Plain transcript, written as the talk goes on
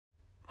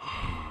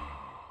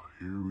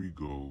Here we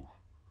go.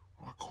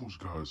 My coach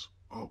got us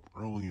up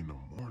early in the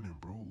morning,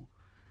 bro.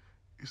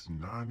 It's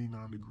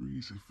 99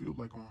 degrees. It feels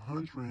like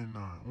 109.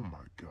 Oh my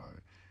God.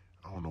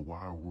 I don't know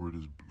why I wore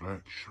this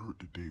black shirt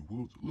today.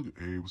 Look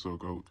at, hey, what's up,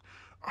 coach?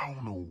 I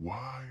don't know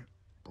why,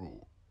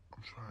 bro.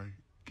 I'm trying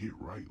to get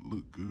right,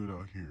 look good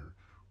out here.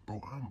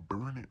 Bro, I'm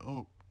burning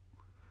up.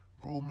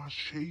 Bro, my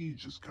shade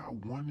just got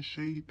one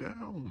shade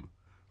down.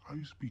 I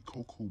used to be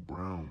Coco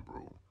Brown,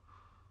 bro.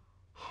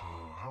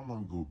 How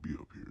long gonna be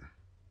up here?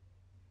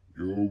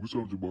 Yo, what's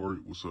up, Jabari?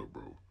 What's up,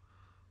 bro?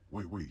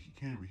 Wait, he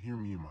can't even hear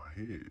me in my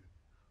head.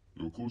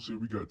 Yo, coach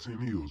said we got 10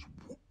 hills.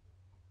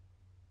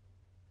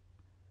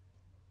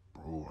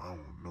 Bro, I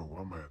don't know.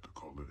 I might have to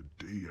call it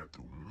a day after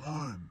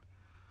 1.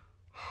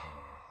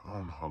 I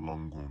don't know how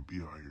long I'm gonna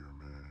be out here,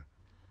 man.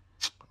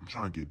 I'm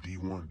trying to get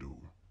D1, dude.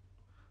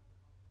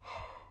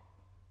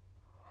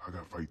 I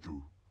gotta fight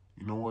through.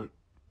 You know what?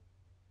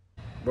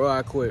 Bro,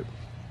 I quit.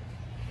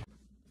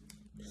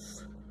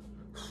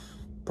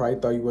 Probably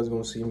thought you wasn't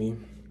gonna see me.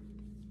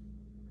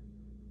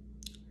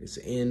 It's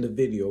the end of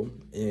the video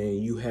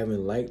and you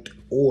haven't liked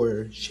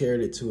or shared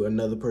it to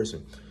another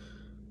person.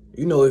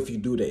 You know, if you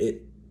do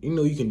that,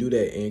 you can do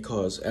that and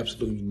cause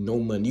absolutely no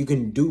money. You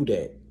can do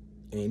that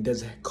and it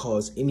doesn't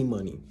cause any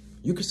money.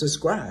 You can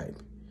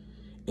subscribe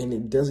and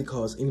it doesn't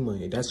cause any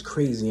money. That's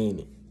crazy,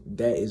 ain't it?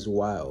 That is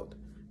wild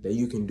that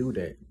you can do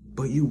that,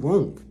 but you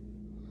won't.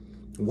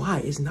 Why?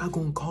 It's not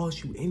gonna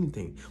cost you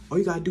anything. All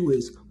you gotta do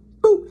is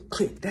boop,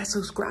 click that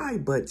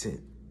subscribe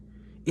button.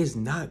 It's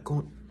not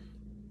going,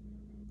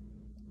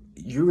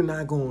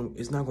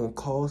 it's not gonna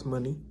cost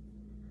money.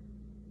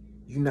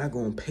 You're not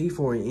gonna pay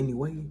for it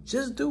anyway.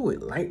 Just do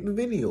it. Like the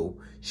video,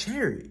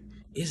 share it.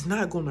 It's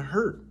not gonna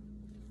hurt.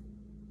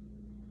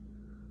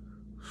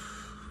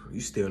 You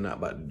still not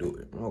about to do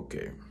it.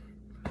 Okay.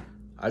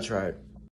 I tried.